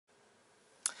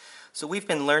So we've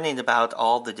been learning about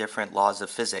all the different laws of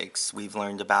physics. We've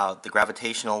learned about the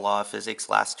gravitational law of physics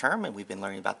last term, and we've been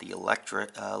learning about the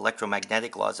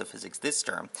electromagnetic laws of physics this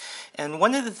term. And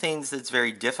one of the things that's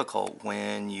very difficult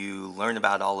when you learn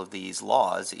about all of these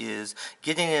laws is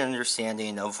getting an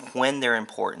understanding of when they're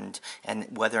important and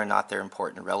whether or not they're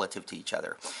important relative to each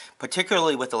other.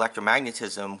 Particularly with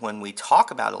electromagnetism, when we talk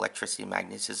about electricity and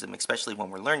magnetism, especially when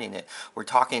we're learning it, we're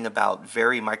talking about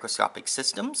very microscopic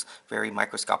systems, very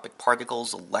microscopic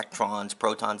particles, electrons,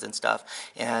 protons, and stuff,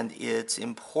 and it's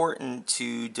important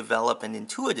to develop an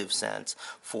intuitive sense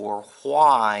for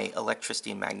why electricity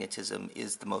and magnetism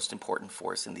is the most important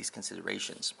force in these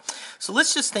considerations. So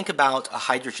let's just think about a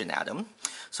hydrogen atom.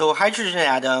 So a hydrogen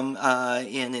atom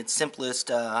in its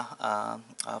simplest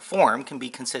form can be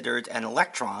considered an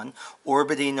electron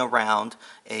orbiting around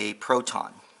a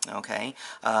proton. Okay,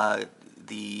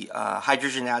 the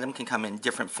hydrogen atom can come in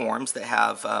different forms that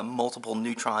have multiple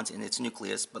neutrons in its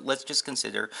nucleus, but let's just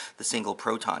consider the single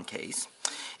proton case.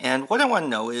 And what I want to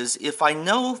know is, if I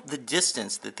know the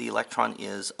distance that the electron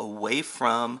is away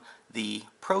from the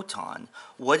proton,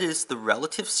 what is the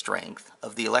relative strength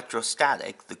of the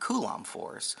electrostatic, the Coulomb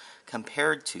force,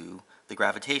 compared to the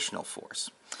gravitational force?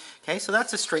 Okay, so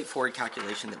that's a straightforward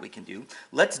calculation that we can do.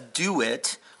 Let's do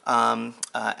it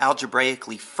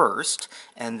algebraically first,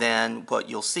 and then what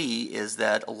you'll see is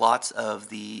that lots of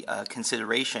the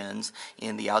considerations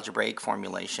in the algebraic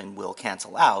formulation will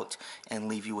cancel out and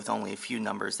leave you with only a few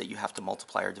numbers that you have to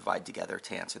multiply or divide together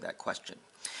to answer that question.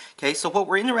 Okay, so what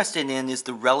we're interested in is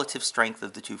the relative strength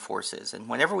of the two forces, and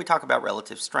whenever we talk about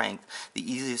relative strength,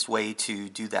 the easiest way to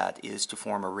do that is to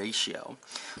form a ratio.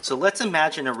 So let's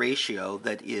imagine a ratio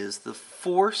that is the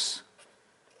force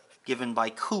given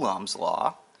by Coulomb's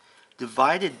law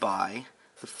divided by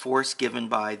the force given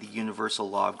by the universal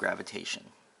law of gravitation.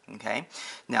 Okay?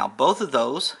 Now, both of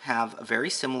those have a very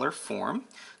similar form.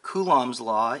 Coulomb's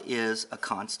law is a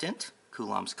constant,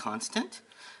 Coulomb's constant,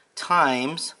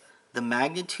 times the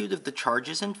magnitude of the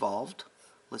charges involved,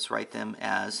 let's write them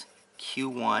as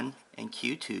Q1 and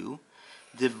Q2,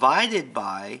 divided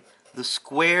by the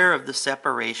square of the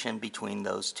separation between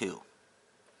those two.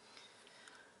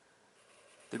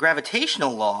 The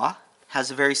gravitational law has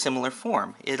a very similar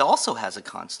form. It also has a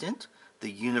constant,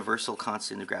 the universal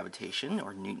constant of gravitation,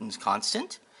 or Newton's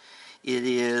constant. It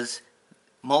is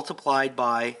multiplied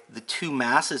by the two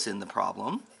masses in the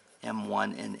problem,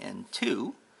 m1 and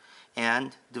n2,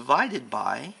 and divided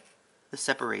by the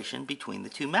separation between the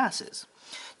two masses.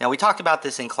 Now, we talked about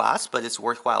this in class, but it's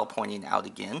worthwhile pointing out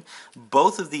again.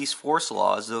 Both of these force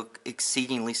laws look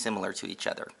exceedingly similar to each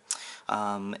other.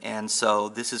 And so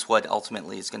this is what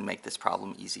ultimately is going to make this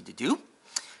problem easy to do.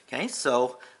 Okay,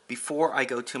 so before I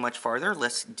go too much farther,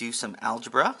 let's do some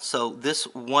algebra. So this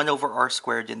 1 over r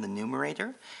squared in the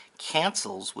numerator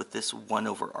cancels with this 1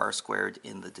 over r squared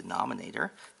in the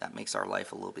denominator. That makes our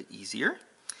life a little bit easier.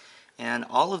 And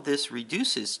all of this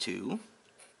reduces to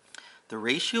the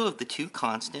ratio of the two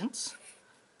constants,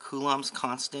 Coulomb's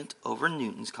constant over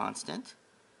Newton's constant,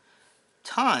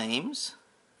 times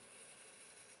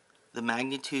the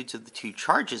magnitudes of the two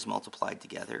charges multiplied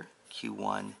together,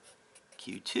 Q1,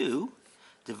 Q2,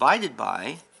 divided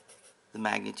by the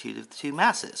magnitude of the two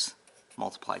masses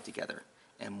multiplied together,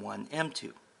 M1,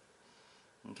 M2.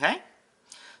 Okay?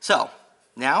 So,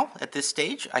 now, at this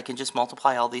stage, I can just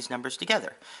multiply all these numbers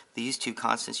together. These two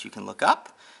constants you can look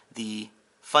up. The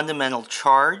fundamental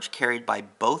charge carried by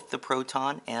both the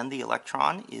proton and the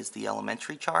electron is the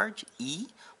elementary charge, E,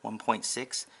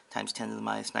 1.6 times 10 to the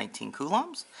minus 19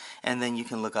 coulombs. And then you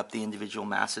can look up the individual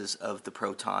masses of the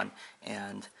proton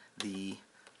and the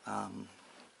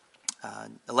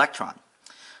electron.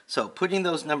 So putting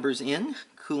those numbers in,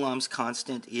 Coulomb's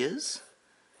constant is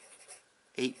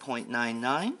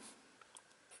 8.99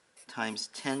 times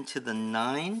 10 to the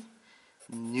 9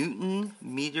 Newton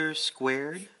meters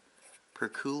squared per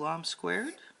Coulomb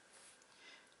squared.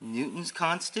 Newton's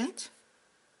constant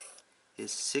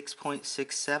is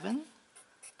 6.67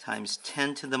 times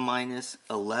 10 to the minus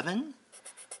 11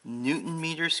 Newton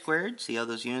meters squared. See how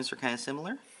those units are kind of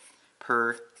similar?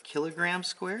 Per kilogram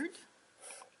squared.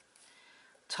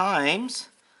 Times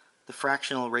the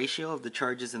fractional ratio of the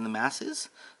charges and the masses.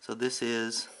 So this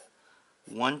is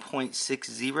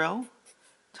 1.60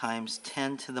 times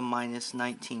 10 to the minus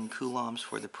 19 coulombs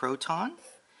for the proton.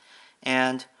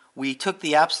 And we took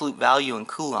the absolute value in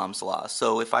Coulomb's law.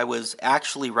 So if I was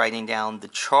actually writing down the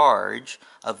charge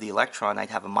of the electron, I'd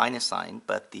have a minus sign,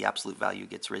 but the absolute value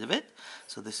gets rid of it.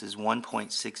 So this is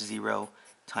 1.60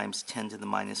 times 10 to the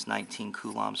minus 19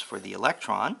 coulombs for the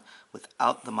electron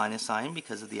without the minus sign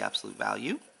because of the absolute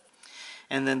value.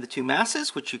 And then the two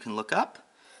masses, which you can look up.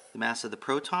 The mass of the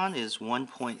proton is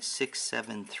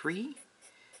 1.673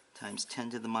 times 10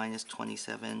 to the minus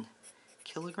 27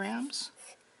 kilograms.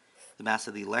 The mass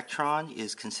of the electron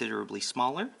is considerably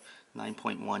smaller,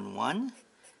 9.11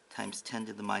 times 10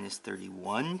 to the minus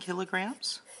 31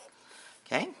 kilograms.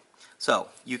 Okay, so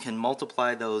you can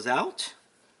multiply those out.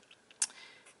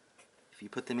 If you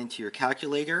put them into your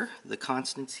calculator, the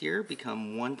constants here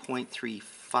become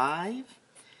 1.35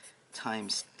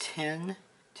 times 10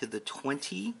 to the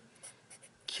 20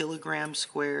 kilograms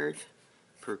squared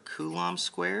per Coulomb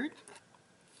squared.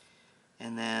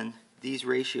 And then these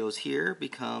ratios here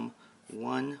become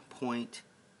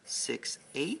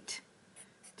 1.68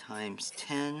 times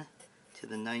 10 to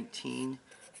the 19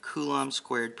 Coulomb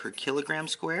squared per kilogram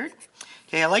squared.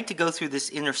 Okay, I like to go through this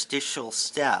interstitial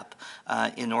step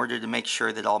in order to make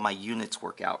sure that all my units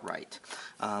work out right.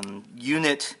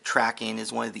 Unit tracking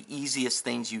is one of the easiest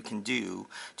things you can do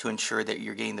to ensure that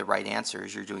you're getting the right answer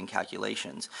as you're doing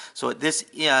calculations. So at this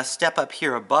step up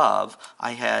here above,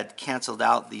 I had canceled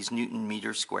out these Newton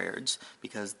meter squareds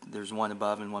because there's one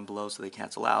above and one below, so they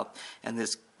cancel out. And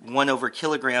this 1 over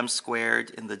kilogram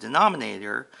squared in the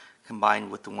denominator combined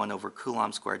with the 1 over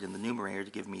Coulomb squared in the numerator to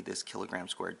give me this kilogram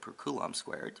squared per Coulomb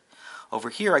squared.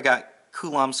 Over here I got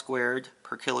Coulomb squared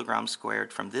per kilogram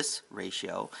squared from this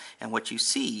ratio, and what you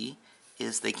see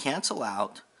is they cancel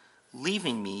out,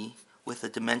 leaving me with a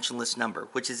dimensionless number,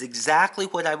 which is exactly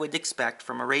what I would expect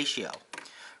from a ratio.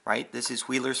 Right? This is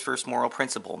Wheeler's first moral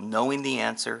principle, knowing the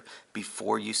answer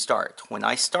before you start. When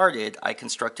I started, I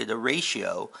constructed a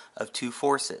ratio of two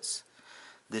forces.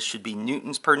 This should be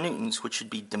newtons per newtons, which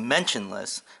should be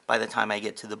dimensionless by the time I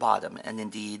get to the bottom. And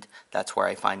indeed, that's where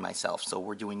I find myself. So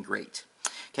we're doing great.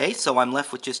 Okay, so I'm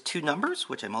left with just two numbers,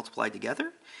 which I multiply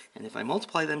together. And if I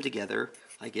multiply them together,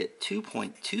 I get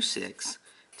 2.26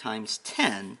 times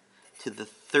 10 to the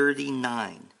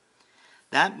 39.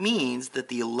 That means that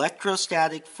the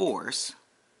electrostatic force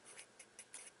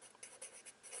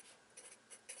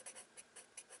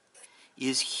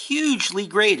is hugely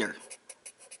greater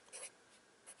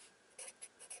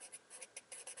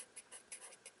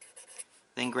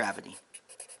than gravity.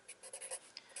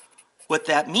 What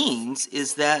that means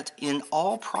is that in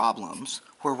all problems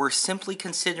where we're simply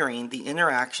considering the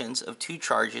interactions of two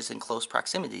charges in close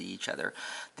proximity to each other,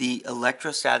 the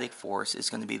electrostatic force is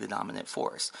going to be the dominant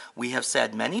force. We have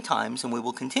said many times, and we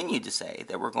will continue to say,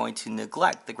 that we're going to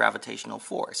neglect the gravitational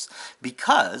force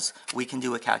because we can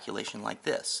do a calculation like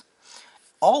this.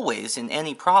 Always in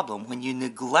any problem, when you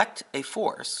neglect a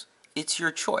force, it's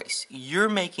your choice. You're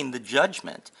making the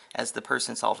judgment as the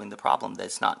person solving the problem that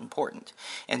it's not important.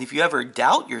 And if you ever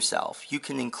doubt yourself, you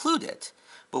can include it.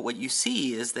 But what you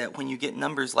see is that when you get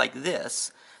numbers like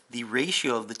this, the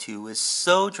ratio of the two is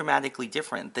so dramatically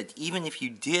different that even if you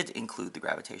did include the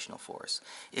gravitational force,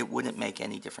 it wouldn't make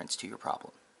any difference to your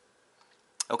problem.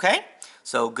 Okay?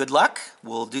 So good luck.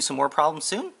 We'll do some more problems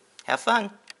soon. Have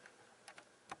fun.